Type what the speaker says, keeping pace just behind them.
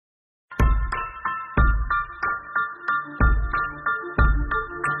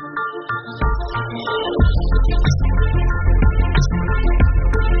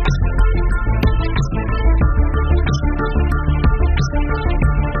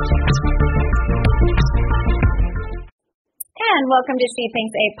welcome to She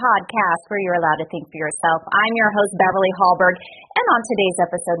Thinks, a podcast where you're allowed to think for yourself. I'm your host, Beverly Hallberg, and on today's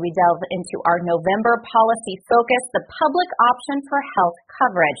episode, we delve into our November policy focus, the public option for health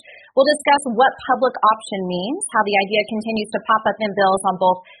coverage. We'll discuss what public option means, how the idea continues to pop up in bills on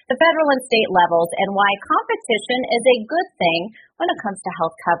both the federal and state levels, and why competition is a good thing when it comes to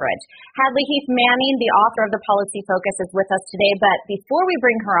health coverage. Hadley Heath Manning, the author of the Policy Focus, is with us today. But before we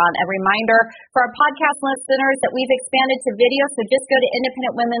bring her on, a reminder for our podcast listeners that we've expanded to video, so just go to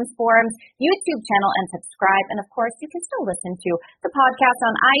Independent Women's Forum's YouTube channel and subscribe. And of course, you can still listen to the podcast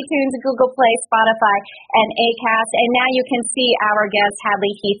on iTunes, Google Play, Spotify, and Acast. And now you can see our guest,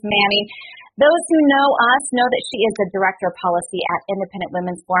 Hadley Heath Manning. Those who know us know that she is the Director of Policy at Independent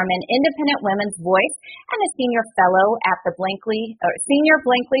Women's Forum, an Independent Women's Voice, and a Senior Fellow at the Senior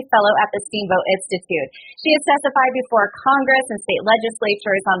Blankley Fellow at the Steamboat Institute. She has testified before Congress and state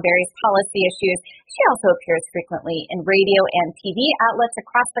legislatures on various policy issues. She also appears frequently in radio and TV outlets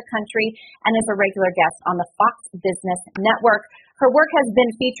across the country and is a regular guest on the Fox Business Network. Her work has been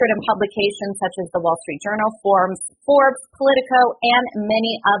featured in publications such as the Wall Street Journal, Forbes, Politico, and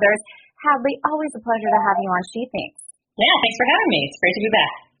many others. Hadley, always a pleasure to have you on She Thinks. Yeah, thanks for having me. It's great to be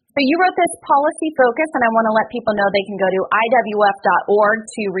back. So you wrote this policy focus, and I want to let people know they can go to IWF.org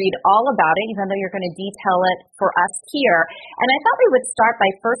to read all about it, even though you're going to detail it for us here. And I thought we would start by,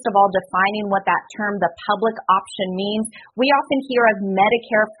 first of all, defining what that term, the public option, means. We often hear of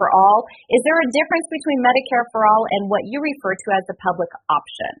Medicare for all. Is there a difference between Medicare for all and what you refer to as the public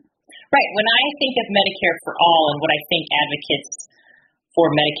option? Right. When I think of Medicare for all, and what I think advocates for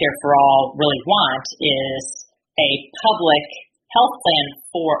Medicare for all really want is a public health plan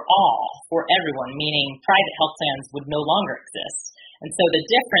for all, for everyone, meaning private health plans would no longer exist. And so the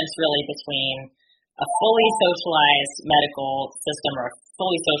difference really between a fully socialized medical system or a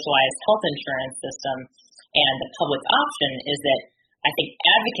fully socialized health insurance system and the public option is that I think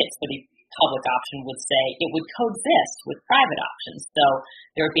advocates for the public option would say it would coexist with private options. So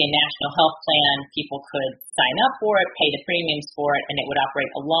there would be a national health plan, people could sign up for it, pay the premiums for it, and it would operate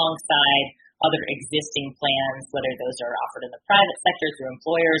alongside other existing plans, whether those are offered in the private sector through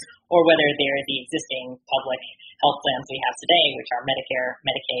employers or whether they're the existing public health plans we have today, which are Medicare,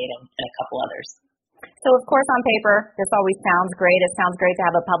 Medicaid, and a couple others. So, of course, on paper, this always sounds great. It sounds great to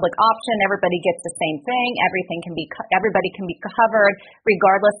have a public option. Everybody gets the same thing. Everybody can be covered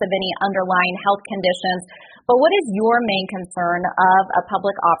regardless of any underlying health conditions. But what is your main concern of a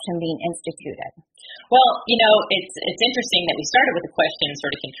public option being instituted? Well, it's interesting that we started with a question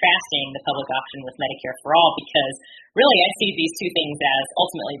sort of contrasting the public option with Medicare for all, because really I see these two things as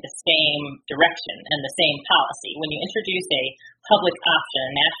ultimately the same direction and the same policy. When you introduce a public option,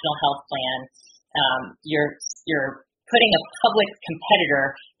 a national health plan, you're putting a public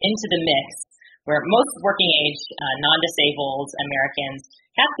competitor into the mix where most working age, non-disabled Americans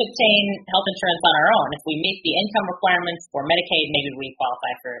have to obtain health insurance on our own. If we meet the income requirements for Medicaid, maybe we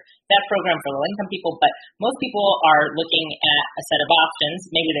qualify for that program for low-income people, but most people are looking at a set of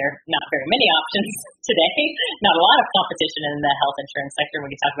options. Maybe there are not very many options today, not a lot of competition in the health insurance sector.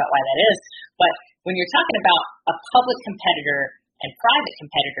 We can talk about why that is. But when you're talking about a public competitor and private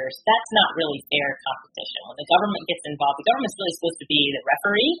competitors, that's not really fair competition. When the government gets involved, the government's really supposed to be the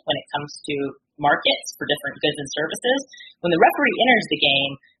referee when it comes to markets for different goods and services. When the referee enters the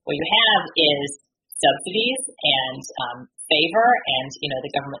game, what you have is subsidies and favor and,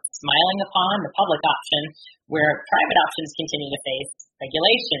 the government smiling upon the public option, where private options continue to face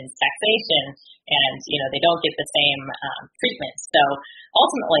regulations, taxation, and, they don't get the same treatment. So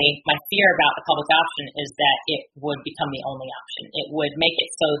ultimately, my fear about the public option is that it would become the only option. It would make it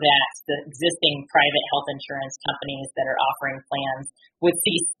so that the existing private health insurance companies that are offering plans would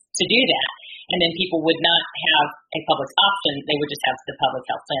cease to do that. And then people would not have a public option, they would just have the public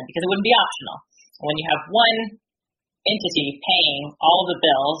health plan because it wouldn't be optional. When you have one entity paying all the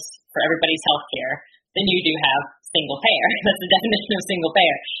bills for everybody's health care, then you do have single payer. That's the definition of single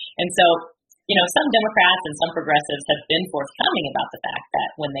payer. And so, some Democrats and some progressives have been forthcoming about the fact that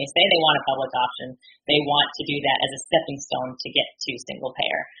when they say they want a public option, they want to do that as a stepping stone to get to single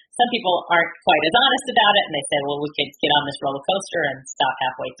payer. Some people aren't quite as honest about it, and they say, well, we could get on this roller coaster and stop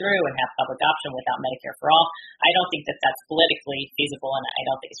halfway through and have public option without Medicare for all. I don't think that that's politically feasible, and I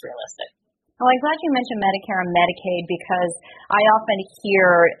don't think it's realistic. Well, I'm glad you mentioned Medicare and Medicaid because I often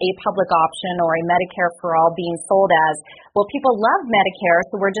hear a public option or a Medicare for all being sold as, well, people love Medicare,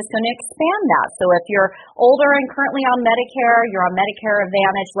 so we're just going to expand that. So if you're older and currently on Medicare, you're on Medicare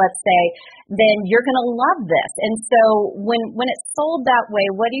Advantage, let's say, then you're going to love this. And so when it's sold that way,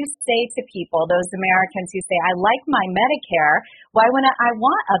 what do you say to people, those Americans who say, I like my Medicare, why wouldn't I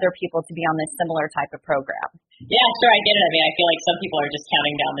want other people to be on this similar type of program? Yeah, sure, I get it. I mean, I feel like some people are just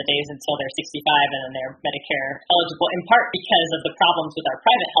counting down the days until they're 65 and then they're Medicare eligible, in part because of the problems with our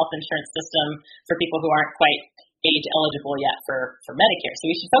private health insurance system for people who aren't quite age eligible yet for Medicare. So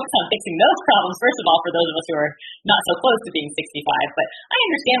we should focus on fixing those problems, first of all, for those of us who are not so close to being 65. But I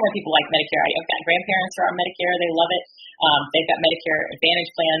understand why people like Medicare. I've got grandparents who are on Medicare. They love it. They've got Medicare Advantage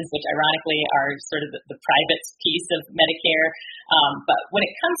plans, which ironically are sort of the private piece of Medicare. But when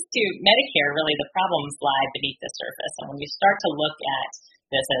it comes to Medicare, really the problems lie beneath the surface. And when you start to look at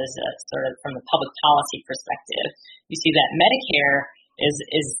this as sort of from the public policy perspective, you see that Medicare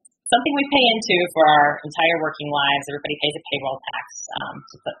is something we pay into for our entire working lives. Everybody pays a payroll tax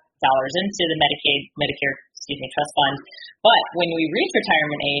to put dollars into the Medicare trust fund. But when we reach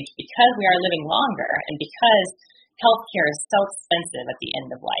retirement age, because we are living longer and because healthcare is so expensive at the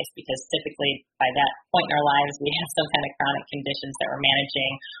end of life, because typically by that point in our lives we have some kind of chronic conditions that we're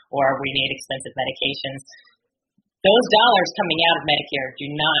managing or we need expensive medications. Those dollars coming out of Medicare do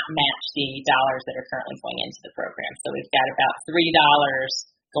not match the dollars that are currently going into the program. So we've got about $3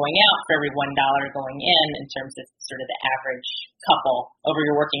 going out for every $1 going in terms of sort of the average couple over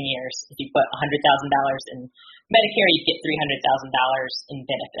your working years. If you put $100,000 in Medicare, you get $300,000 in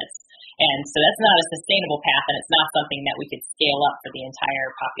benefits. And so that's not a sustainable path, and it's not something that we could scale up for the entire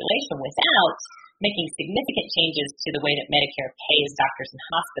population without making significant changes to the way that Medicare pays doctors and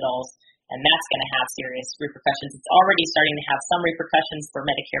hospitals, and that's going to have serious repercussions. It's already starting to have some repercussions for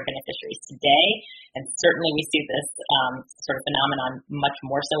Medicare beneficiaries today, and certainly we see this sort of phenomenon much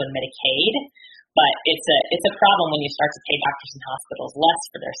more so in Medicaid. But it's a problem when you start to pay doctors and hospitals less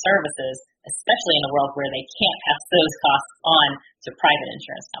for their services, especially in a world where they can't pass those costs on to private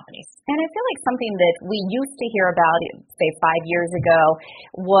insurance companies. And I feel like something that we used to hear about, say, 5 years ago,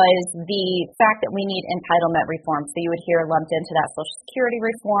 was the fact that we need entitlement reform. So you would hear lumped into that Social Security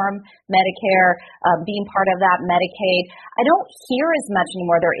reform, Medicare, being part of that, Medicaid. I don't hear as much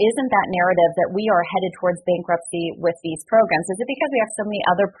anymore. There isn't that narrative that we are headed towards bankruptcy with these programs. Is it because we have so many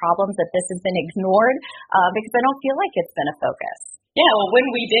other problems that this has been ignored? Because I don't feel like it's been a focus. Yeah, well, when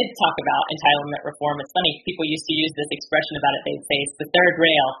we did talk about entitlement reform, it's funny, people used to use this expression about it. They'd say it's the third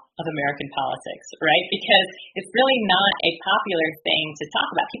rail of American politics, right? Because it's really not a popular thing to talk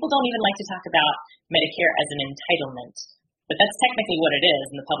about. People don't even like to talk about Medicare as an entitlement, but that's technically what it is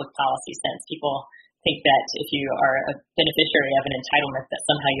in the public policy sense. People think that if you are a beneficiary of an entitlement, that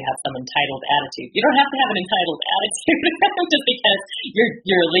somehow you have some entitled attitude. You don't have to have an entitled attitude just because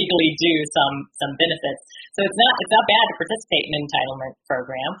you're legally due some benefits. So it's not bad to participate in an entitlement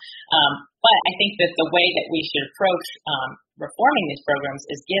program, but I think that the way that we should approach reforming these programs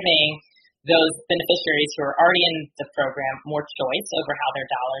is giving those beneficiaries who are already in the program more choice over how their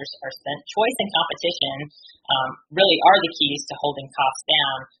dollars are spent. Choice and competition really are the keys to holding costs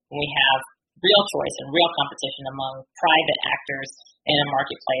down when we have real choice and real competition among private actors in a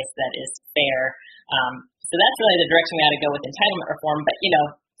marketplace that is fair. So that's really the direction we ought to go with entitlement reform. But,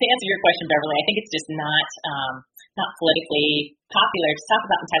 to answer your question, Beverly, I think it's just not politically popular to talk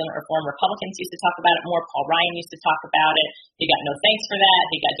about entitlement reform. Republicans used to talk about it more. Paul Ryan used to talk about it. He got no thanks for that.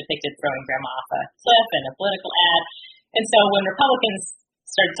 He got depicted throwing grandma off a cliff in a political ad. And so when Republicans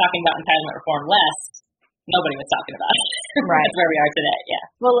started talking about entitlement reform less, nobody was talking about it. Right. That's where we are today, yeah.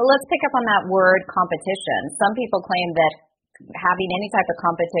 Well, let's pick up on that word competition. Some people claim that having any type of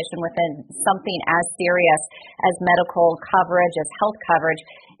competition within something as serious as medical coverage, as health coverage,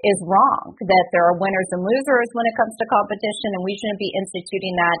 is wrong, that there are winners and losers when it comes to competition, and we shouldn't be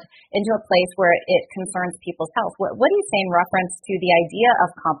instituting that into a place where it concerns people's health. What do you say in reference to the idea of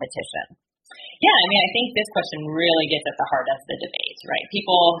competition? Yeah, I mean, I think this question really gets at the heart of the debate, right?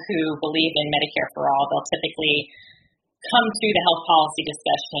 People who believe in Medicare for all, they'll typically come to the health policy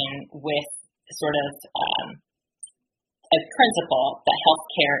discussion with sort of a principle that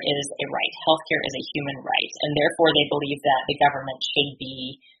healthcare is a right. Healthcare is a human right, and therefore they believe that the government should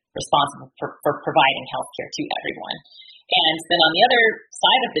be responsible for providing healthcare to everyone. And then on the other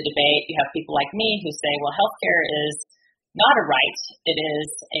side of the debate, you have people like me who say, well, healthcare is not a right. It is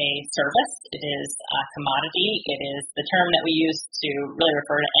a service. It is a commodity. It is the term that we use to really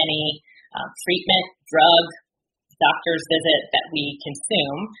refer to any treatment, drug, doctor's visit that we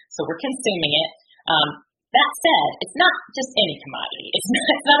consume. So we're consuming it. That said, it's not just any commodity.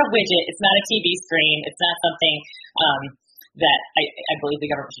 It's not a widget. It's not a TV screen. It's not something that I believe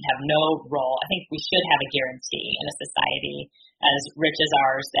the government should have no role. I think we should have a guarantee in a society as rich as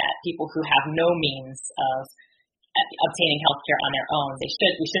ours that people who have no means of obtaining health care on their own, we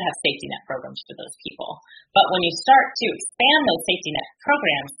should have safety net programs for those people. But when you start to expand those safety net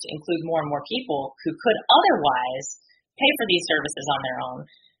programs to include more and more people who could otherwise pay for these services on their own,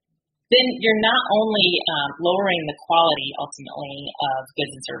 then you're not only lowering the quality ultimately of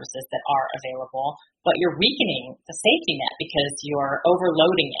goods and services that are available, but you're weakening the safety net because you're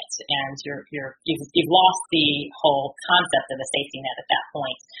overloading it, and you've lost the whole concept of a safety net at that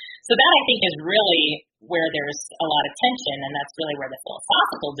point. So that, I think, is really where there's a lot of tension, and that's really where the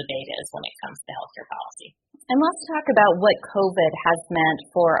philosophical debate is when it comes to healthcare policy. And let's talk about what COVID has meant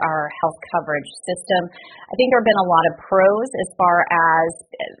for our health coverage system. I think there have been a lot of pros as far as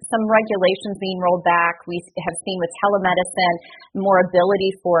some regulations being rolled back. We have seen with telemedicine more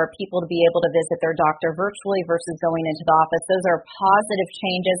ability for people to be able to visit their doctor virtually versus going into the office. Those are positive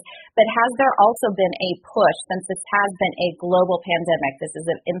changes. But has there also been a push, since this has been a global pandemic, this has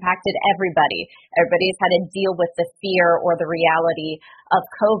impacted everybody. Everybody's had to deal with the fear or the reality of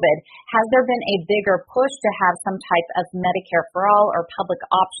COVID. Has there been a bigger push to have some type of Medicare for all or public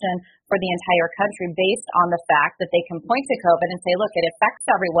option for the entire country based on the fact that they can point to COVID and say, look, it affects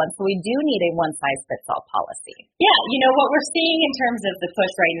everyone, so we do need a one-size-fits-all policy? Yeah, what we're seeing in terms of the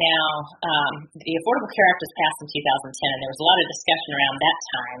push right now, the Affordable Care Act was passed in 2010, and there was a lot of discussion around that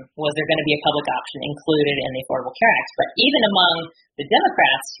time. Was there going to be a public option included in the Affordable Care Act? But even among the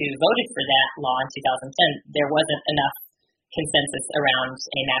Democrats who voted for that law in 2010, there wasn't enough consensus around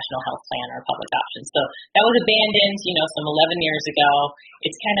a national health plan or a public option. So that was abandoned, some 11 years ago.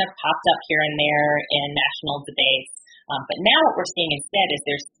 It's kind of popped up here and there in national debates. But now what we're seeing instead is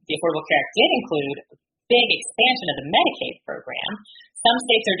the Affordable Care Act did include a big expansion of the Medicaid program. Some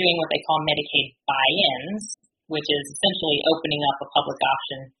states are doing what they call Medicaid buy-ins, which is essentially opening up a public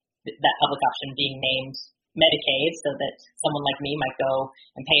option, that public option being named Medicaid, so that someone like me might go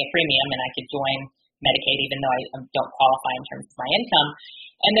and pay a premium and I could join Medicaid, even though I don't qualify in terms of my income.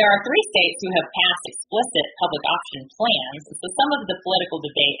 And there are 3 states who have passed explicit public option plans. So some of the political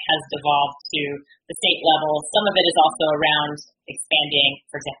debate has devolved to the state level. Some of it is also around expanding,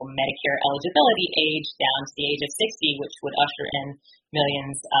 for example, Medicare eligibility age down to the age of 60, which would usher in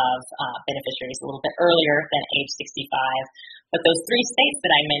millions of beneficiaries a little bit earlier than age 65. But those 3 states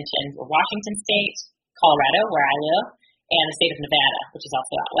that I mentioned were Washington State, Colorado, where I live, and the state of Nevada, which is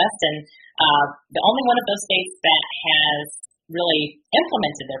also out west. And the only one of those states that has really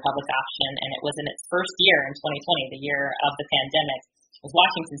implemented their public option, and it was in its first year in 2020, the year of the pandemic, was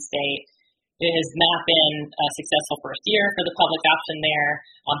Washington State. It has not been a successful first year for the public option there.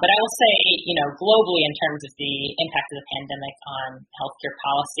 But I will say, globally in terms of the impact of the pandemic on healthcare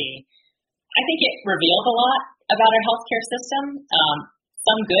policy, I think it revealed a lot about our healthcare system,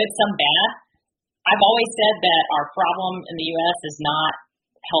 some good, some bad. I've always said that our problem in the U.S. is not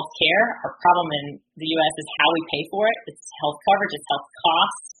healthcare. Our problem in the U.S. is how we pay for it. It's health coverage, it's health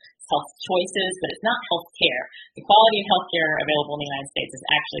costs, it's health choices, but it's not healthcare. The quality of healthcare available in the United States is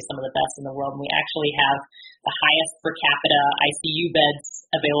actually some of the best in the world, and we actually have the highest per capita ICU beds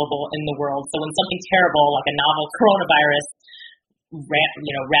available in the world. So when something terrible like a novel coronavirus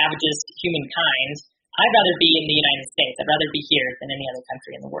ravages humankind, I'd rather be in the United States. I'd rather be here than any other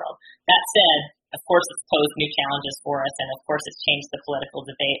country in the world. That said, of course, it's posed new challenges for us, and of course, it's changed the political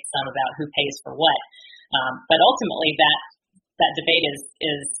debate some about who pays for what. But ultimately, that debate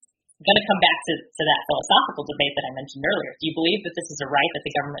is going to come back to that philosophical debate that I mentioned earlier. Do you believe that this is a right that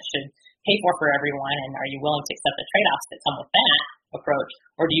the government should pay for everyone, and are you willing to accept the trade-offs that come with that approach,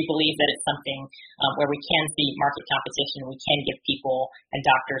 or do you believe that it's something where we can see market competition, we can give people and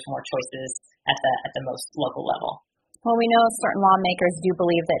doctors more choices at the most local level? Well, we know certain lawmakers do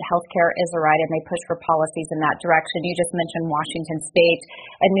believe that healthcare is a right, and they push for policies in that direction. You just mentioned Washington State,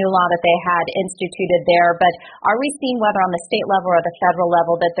 a new law that they had instituted there. But are we seeing, whether on the state level or the federal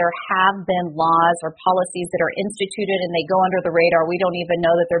level, that there have been laws or policies that are instituted and they go under the radar? We don't even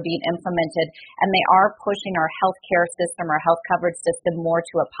know that they're being implemented, and they are pushing our healthcare system, our health coverage system, more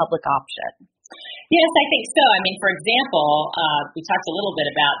to a public option. Yes, I think so. I mean, for example, we talked a little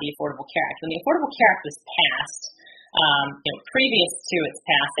bit about the Affordable Care Act. When the Affordable Care Act was passed, previous to its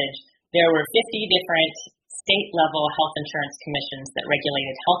passage, there were 50 different state-level health insurance commissions that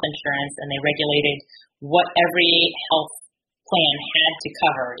regulated health insurance, and they regulated what every health plan had to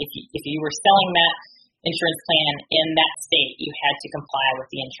cover. If you were selling that insurance plan in that state, you had to comply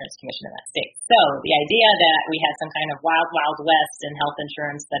with the insurance commission in that state. So the idea that we had some kind of wild, wild west in health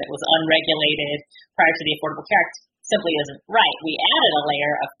insurance, that it was unregulated prior to the Affordable Care Act, simply isn't right. We added a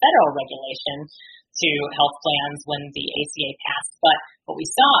layer of federal regulation to health plans when the ACA passed, but what we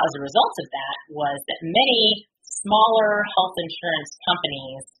saw as a result of that was that many smaller health insurance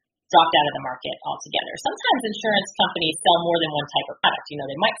companies dropped out of the market altogether. Sometimes insurance companies sell more than one type of product.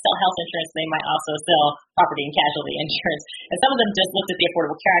 They might sell health insurance, they might also sell property and casualty insurance. And some of them just looked at the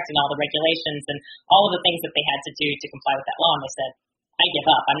Affordable Care Act and all the regulations and all of the things that they had to do to comply with that law, and they said, I I give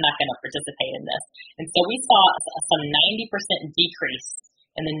up. I'm not going to participate in this. And so we saw some 90% decrease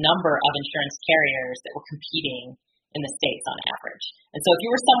in the number of insurance carriers that were competing in the states on average. And so if you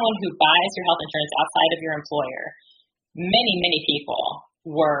were someone who buys your health insurance outside of your employer, many, many people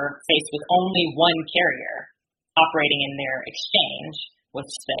were faced with only one carrier operating in their exchange, which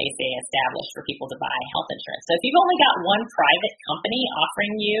they established for people to buy health insurance. So if you've only got one private company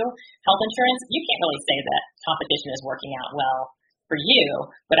offering you health insurance, you can't really say that competition is working out well for you.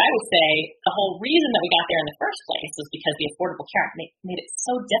 But I would say the whole reason that we got there in the first place was because the Affordable Care Act made it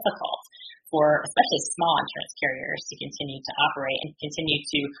so difficult for especially small insurance carriers to continue to operate and continue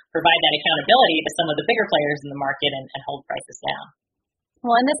to provide that accountability to some of the bigger players in the market and hold prices down.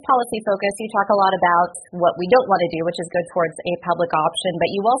 Well, in this policy focus, you talk a lot about what we don't want to do, which is go towards a public option,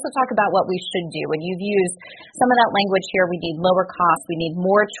 but you also talk about what we should do. And you've used some of that language here. We need lower costs. We need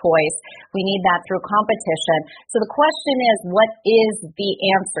more choice. We need that through competition. So the question is, what is the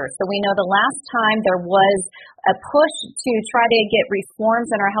answer? So we know the last time there was a push to try to get reforms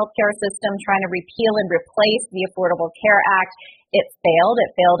in our healthcare system, trying to repeal and replace the Affordable Care Act. It failed.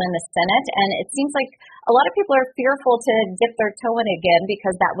 It failed in the Senate. And it seems like a lot of people are fearful to dip their toe in again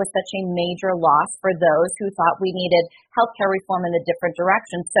because that was such a major loss for those who thought we needed healthcare reform in a different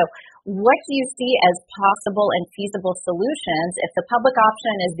direction. So what do you see as possible and feasible solutions if the public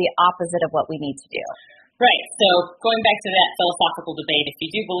option is the opposite of what we need to do? Right. So going back to that philosophical debate, if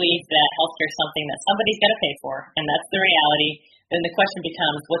you do believe that healthcare is something that somebody's got to pay for, and that's the reality, then the question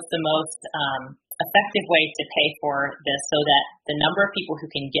becomes, what's the most effective way to pay for this so that the number of people who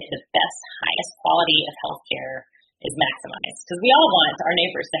can get the best, highest quality of healthcare is maximized? Because we all want our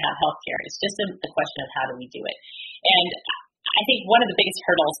neighbors to have healthcare. It's just a question of how do we do it. And I think one of the biggest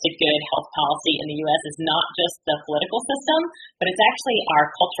hurdles to good health policy in the U.S. is not just the political system, but it's actually our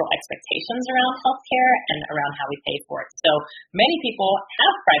cultural expectations around healthcare and around how we pay for it. So many people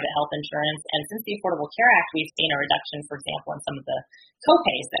have private health insurance, and since the Affordable Care Act, we've seen a reduction, for example, in some of the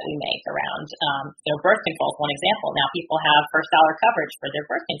co-pays that we make around birth control is one example. Now people have first dollar coverage for their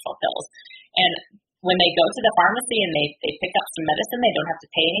birth control pills. And when they go to the pharmacy and they pick up some medicine, they don't have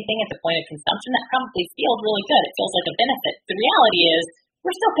to pay anything at the point of consumption. That probably feels really good. It feels like a benefit. The reality is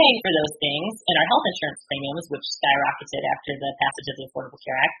we're still paying for those things in our health insurance premiums, which skyrocketed after the passage of the Affordable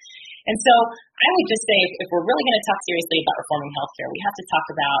Care Act. And so I would just say if we're really going to talk seriously about reforming healthcare, we have to talk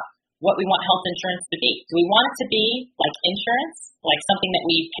about what we want health insurance to be. Do we want it to be like insurance, like something that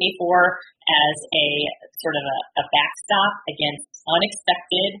we pay for as a sort of a backstop against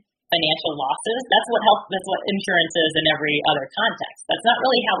unexpected financial losses? That's what insurance is in every other context. That's not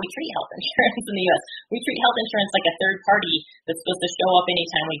really how we treat health insurance in the U.S. We treat health insurance like a third party that's supposed to show up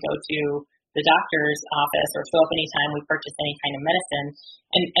anytime we go to the doctor's office or show up anytime we purchase any kind of medicine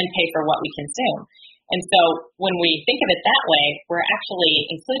and pay for what we consume. And so when we think of it that way, we're actually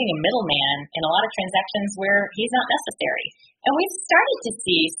including a middleman in a lot of transactions where he's not necessary. And we've started to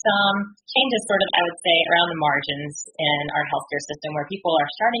see some changes sort of, I would say, around the margins in our healthcare system where people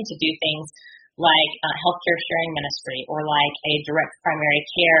are starting to do things like healthcare sharing ministry or like a direct primary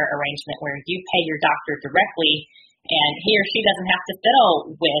care arrangement where you pay your doctor directly and he or she doesn't have to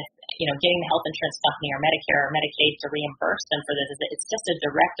fiddle with, getting the health insurance company or Medicare or Medicaid to reimburse them for this. It's just a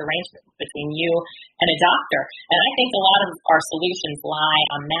direct arrangement between you and a doctor. And I think a lot of our solutions lie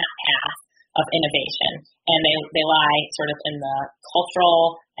on that path of innovation, and they lie sort of in the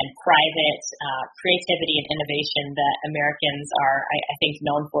cultural and private creativity and innovation that Americans are, I think,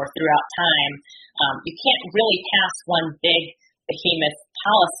 known for throughout time. You can't really pass one big behemoth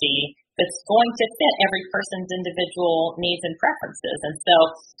policy that's going to fit every person's individual needs and preferences. And so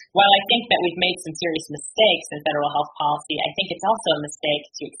while I think that we've made some serious mistakes in federal health policy, I think it's also a mistake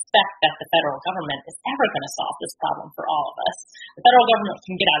to expect that the federal government is ever going to solve this problem for all of us. The federal government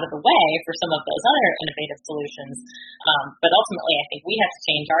can get out of the way for some of those other innovative solutions, but ultimately I think we have to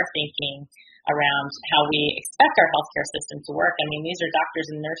change our thinking around how we expect our healthcare system to work. I mean, these are doctors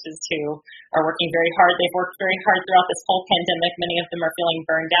and nurses who are working very hard. They've worked very hard throughout this whole pandemic. Many of them are feeling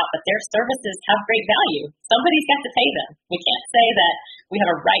burned out, but their services have great value. Somebody's got to pay them. We can't say that we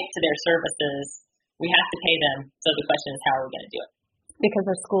have a right to their services. We have to pay them. So the question is, how are we going to do it? Because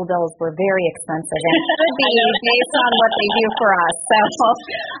their school bills were very expensive and should be based on what they do for us. So,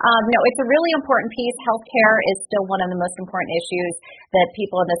 no, it's a really important piece. Healthcare is still one of the most important issues that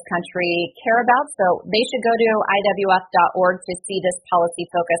people in this country care about. So they should go to IWF.org to see this policy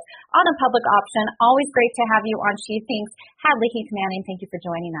focus on a public option. Always great to have you on She Thinks. Hadley Heath Manning, thank you for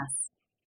joining us.